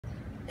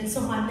And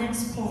so my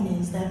next point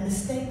is that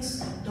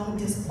mistakes don't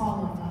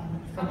disqualify you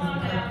from being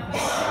perfect.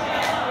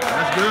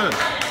 That's good.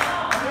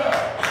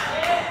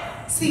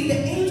 See, the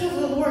angel of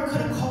the Lord could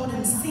have called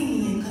him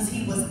Simeon because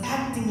he was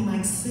acting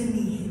like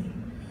Simeon.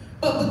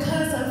 But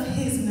because of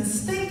his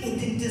mistake, it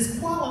didn't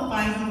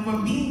disqualify him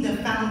from being the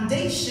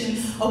foundation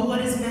of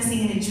what is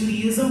Messianic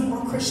Judaism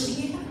or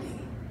Christianity.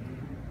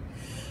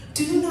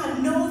 Do you not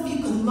know if you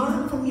can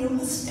learn from your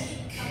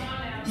mistake,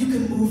 you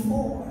can move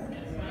forward?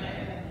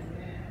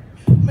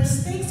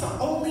 Mistakes are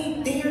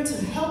only there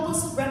to help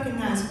us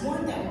recognize,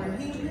 one, that we're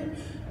human,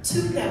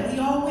 two, that we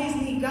always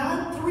need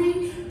God,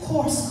 three,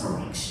 course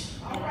correction.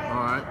 All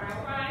right.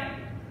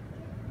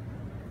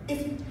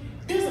 If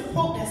there's a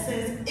quote that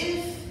says,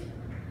 if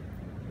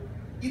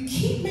you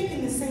keep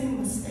making the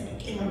same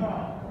mistake and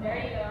There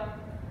you go.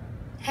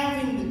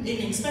 having and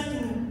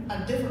expecting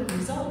a different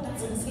result,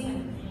 that's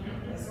insanity.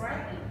 That's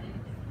right.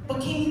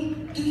 But do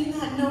you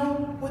not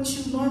know what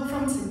you learned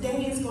from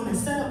today is going to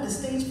set up the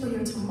stage for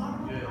your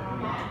tomorrow?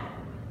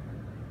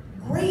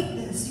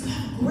 Greatness, you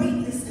have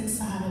greatness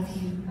inside of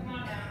you.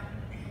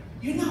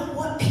 You're not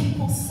what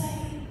people say.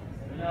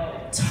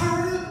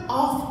 Turn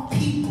off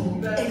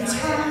people and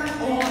turn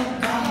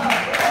on God.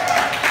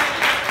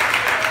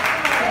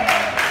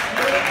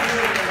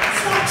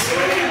 Stop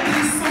trying to be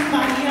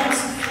somebody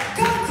else.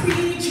 God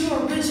created you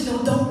original,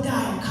 don't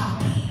die a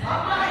copy.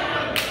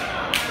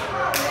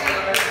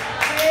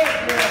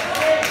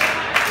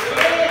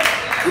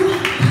 You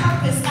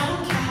have purpose. I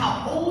don't care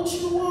how old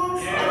you are. I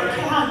don't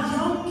care how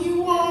young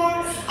you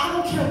are. I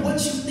don't care what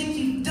you think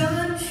you've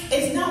done.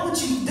 It's not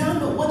what you've done,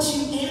 but what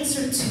you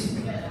answer to.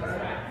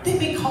 They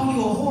may call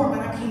you a whore, but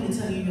I came to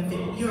tell you that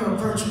you're a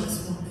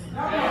virtuous woman.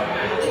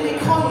 They may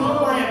call you a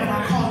liar, but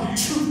I call you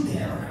truth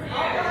bearer.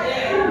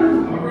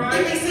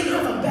 They may say you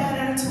have a bad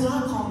attitude, I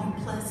call you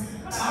pleasant.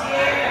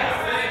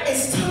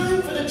 It's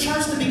time for the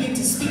church to begin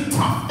to speak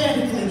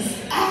prophetically.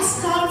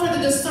 Ask God for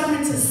the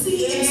discernment to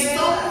see in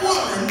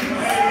someone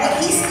what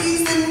he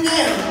sees in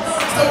them.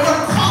 So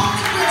we're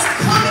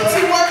coming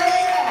to where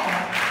they are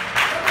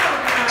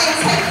and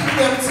taking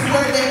them to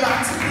where they're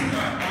about to be.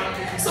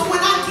 So when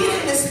I get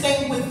in this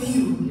thing with you,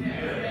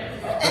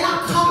 and I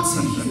come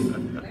to you,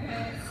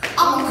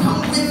 I'm going to come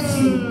with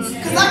you,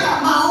 because I got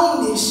my own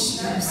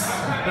issues,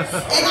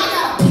 and I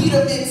got a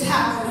Peter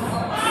mentality,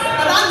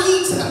 but I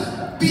need to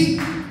be,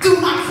 through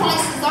my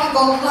crisis, I'm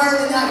going to learn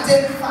and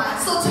identify.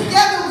 So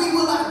together we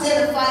will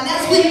identify, and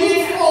as we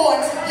move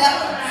forward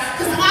together,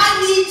 because I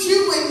need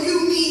you and you